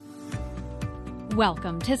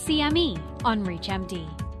Welcome to CME on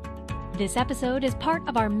ReachMD. This episode is part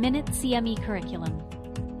of our Minute CME curriculum.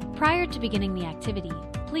 Prior to beginning the activity,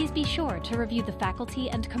 please be sure to review the faculty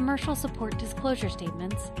and commercial support disclosure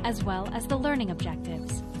statements as well as the learning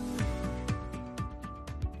objectives.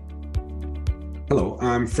 Hello,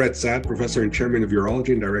 I'm Fred Satt, Professor and Chairman of Urology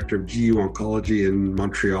and Director of GU Oncology in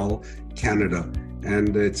Montreal, Canada.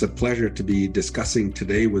 And it's a pleasure to be discussing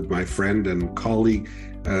today with my friend and colleague,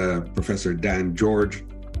 Professor Dan George,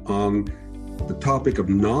 on the topic of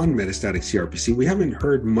non-metastatic CRPC. We haven't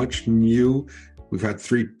heard much new. We've had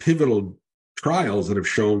 3 pivotal trials that have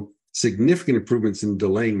shown significant improvements in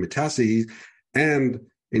delaying metastases and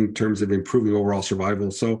in terms of improving overall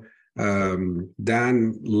survival. So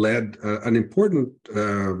Dan led an important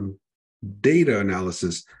data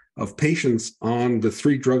analysis of patients on the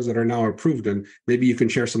 3 drugs that are now approved. And maybe you can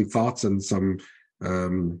share some thoughts and some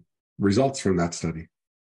results from that study.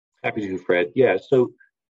 Happy to, Fred. Yeah, so,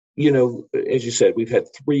 as you said, we've had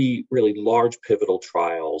 3 really large pivotal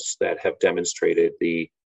trials that have demonstrated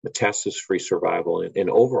the metastasis-free survival and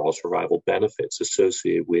overall survival benefits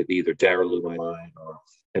associated with either darolutamide or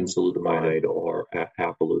enzalutamide or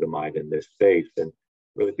apalutamide in this space, and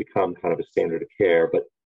really become kind of a standard of care. But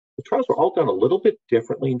the trials were all done a little bit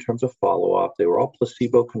differently in terms of follow-up. They were all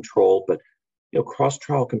placebo-controlled, but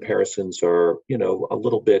cross-trial comparisons are a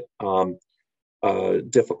little bit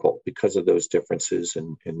difficult because of those differences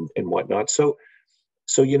and whatnot. So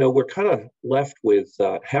we're kind of left with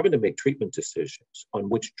having to make treatment decisions on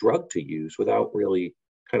which drug to use without really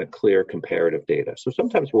kind of clear comparative data. So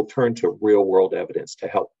sometimes we'll turn to real-world evidence to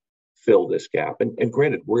help fill this gap. And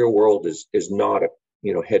granted, real-world is not a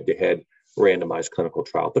head-to-head randomized clinical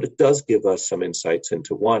trial, but it does give us some insights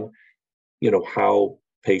into one, how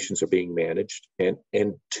patients are being managed, and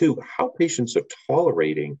 2, how patients are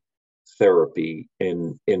tolerating therapy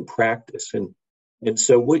in practice. And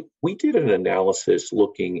so we did an analysis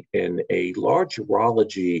looking in a large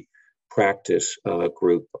urology practice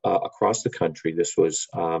group across the country. This was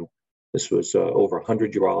over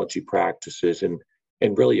 100 urology practices and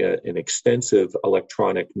really an extensive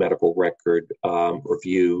electronic medical record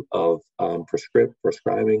review of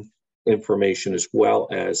prescribing information as well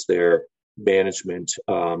as their management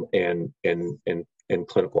and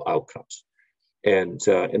clinical outcomes. And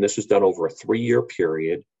this was done over a 3-year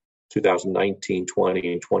period, 2019,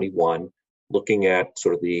 20, and 21, looking at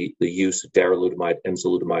sort of the use of darolutamide,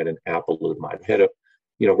 enzalutamide, and apalutamide.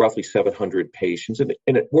 We had roughly 700 patients, and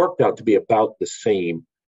it worked out to be about the same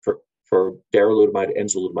for darolutamide,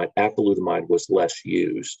 enzalutamide. Apalutamide was less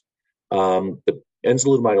used, but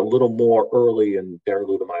enzalutamide a little more early and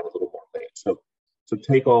darolutamide a little more late. So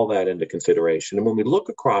take all that into consideration. And when we look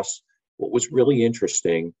across, what was really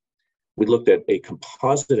interesting, we looked at a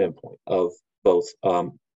composite endpoint of both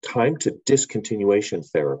time to discontinuation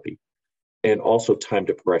therapy and also time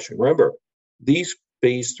to progression. Remember, these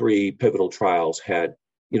phase 3 pivotal trials had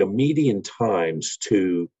median times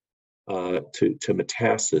to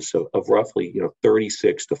metastasis of roughly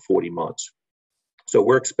 36 to 40 months. So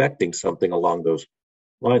we're expecting something along those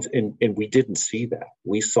lines, and we didn't see that.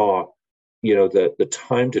 We saw the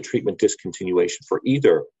time to treatment discontinuation for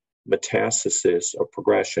either metastasis or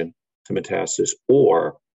progression to metastasis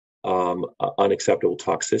or unacceptable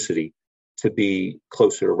toxicity to be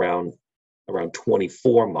closer to around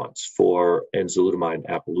 24 months for enzalutamide and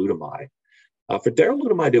apalutamide. For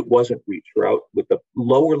darolutamide, it wasn't reached. We're out with a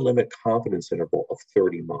lower limit confidence interval of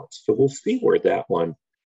 30 months. So we'll see where that one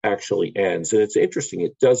actually ends. And it's interesting,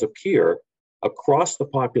 it does appear across the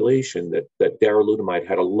population that darolutamide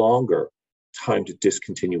had a longer time to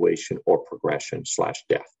discontinuation or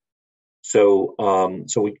progression/death. So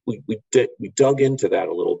we dug into that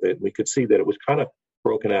a little bit. We could see that it was kind of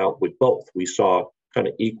broken out with both. We saw kind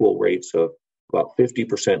of equal rates of about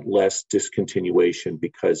 50% less discontinuation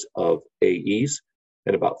because of AEs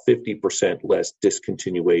and about 50% less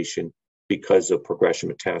discontinuation because of progression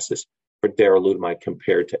metastasis for darolutamide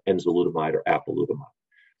compared to enzalutamide or apalutamide.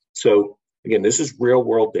 So again, this is real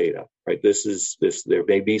world data, right? There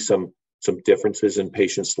may be some differences in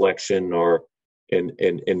patient selection or in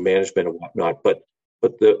management and whatnot, but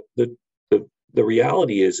the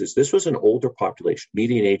reality is this was an older population,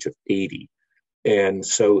 median age of 80. And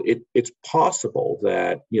so it's possible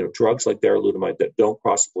that drugs like darolutamide that don't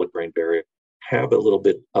cross the blood-brain barrier have a little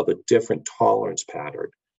bit of a different tolerance pattern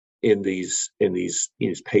in these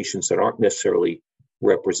patients that aren't necessarily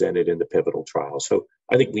represented in the pivotal trial. So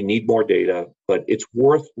I think we need more data, but it's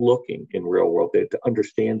worth looking in real world data to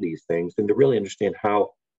understand these things and to really understand how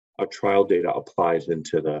our trial data applies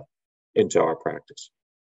into our practice.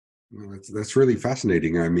 Well, that's really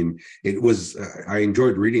fascinating. I mean, it was, I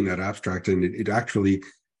enjoyed reading that abstract, and it actually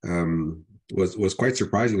was quite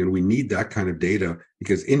surprising. And we need that kind of data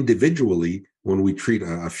because individually, when we treat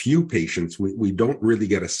a few patients, we don't really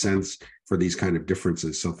get a sense for these kind of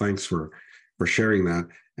differences. So thanks for sharing that.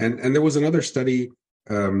 And there was another study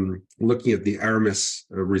looking at the Aramis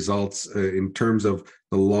results in terms of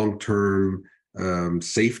the long-term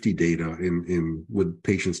safety data with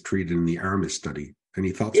patients treated in the Aramis study.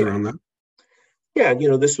 Any thoughts around that? Yeah,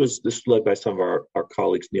 this was led by some of our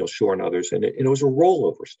colleagues, Neil Shore and others, and it was a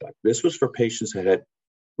rollover study. This was for patients that had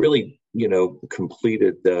really,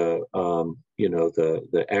 completed the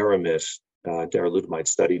Aramis darolutamide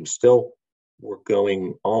study and still were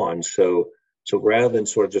going on. So rather than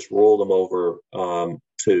sort of just roll them over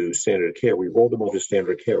to standard of care, we rolled them over to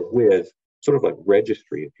standard of care with sort of like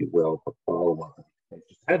registry, if you will, for follow-up.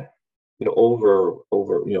 Had over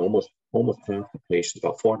almost half the patients,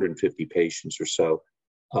 about 450 patients or so,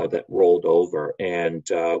 that rolled over. And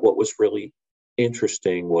what was really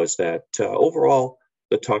interesting was that overall,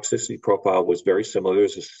 the toxicity profile was very similar. There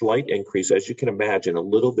was a slight increase. As you can imagine, a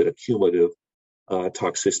little bit of cumulative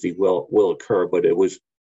toxicity will occur, but it was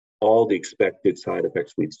all the expected side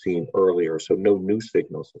effects we'd seen earlier. So no new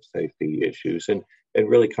signals of safety issues, and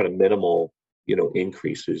really kind of minimal,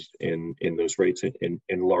 increases in those rates in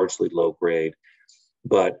largely low grade.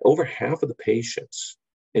 But over half of the patients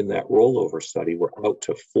in that rollover study were out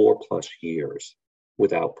to 4+ years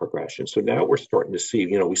without progression. So now we're starting to see,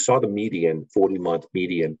 we saw the median, 40-month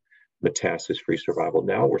median metastasis-free survival.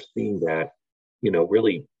 Now we're seeing that,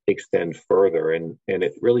 really extend further. And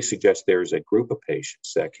it really suggests there's a group of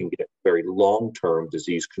patients that can get very long-term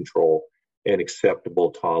disease control and acceptable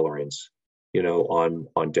tolerance, on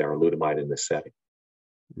darolutamide in this setting.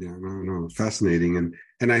 Yeah, no, fascinating.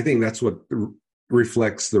 And I think that's what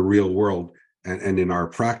reflects the real world and in our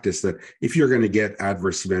practice, that if you're going to get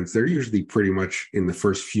adverse events, they're usually pretty much in the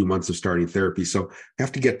first few months of starting therapy. So you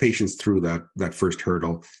have to get patients through that first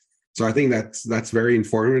hurdle. So I think that's very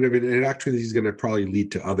informative. And it actually is going to probably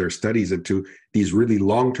lead to other studies into these really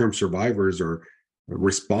long-term survivors or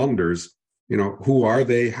responders. Who are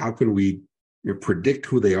they? How can we predict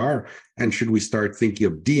who they are? And should we start thinking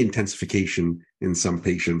of de-intensification in some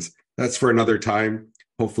patients? That's for another time.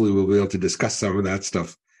 Hopefully we'll be able to discuss some of that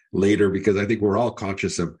stuff later, because I think we're all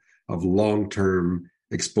conscious of long-term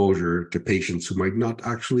exposure to patients who might not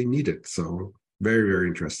actually need it. So very, very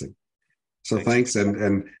interesting. So thanks.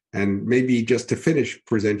 And maybe just to finish,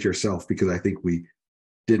 present yourself, because I think we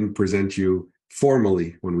didn't present you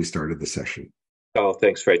formally when we started the session. Oh,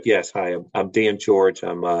 thanks, Fred. Yes. Hi, I'm Dan George.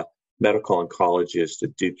 I'm a medical oncologist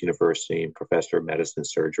at Duke University and professor of medicine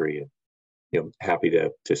surgery. And happy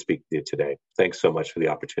to speak to you today. Thanks so much for the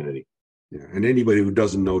opportunity. Yeah, and anybody who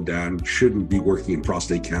doesn't know Dan shouldn't be working in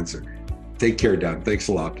prostate cancer. Take care, Dan. Thanks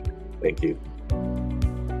a lot. Thank you.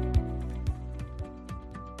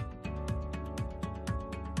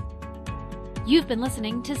 You've been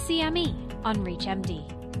listening to CME on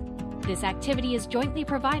ReachMD. This activity is jointly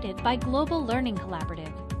provided by Global Learning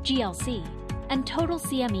Collaborative, GLC, and Total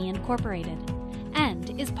CME Incorporated, and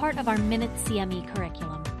is part of our Minute CME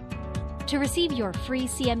curriculum. To receive your free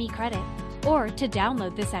CME credit or to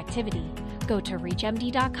download this activity, go to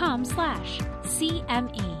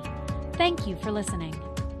reachmd.com/CME. Thank you for listening.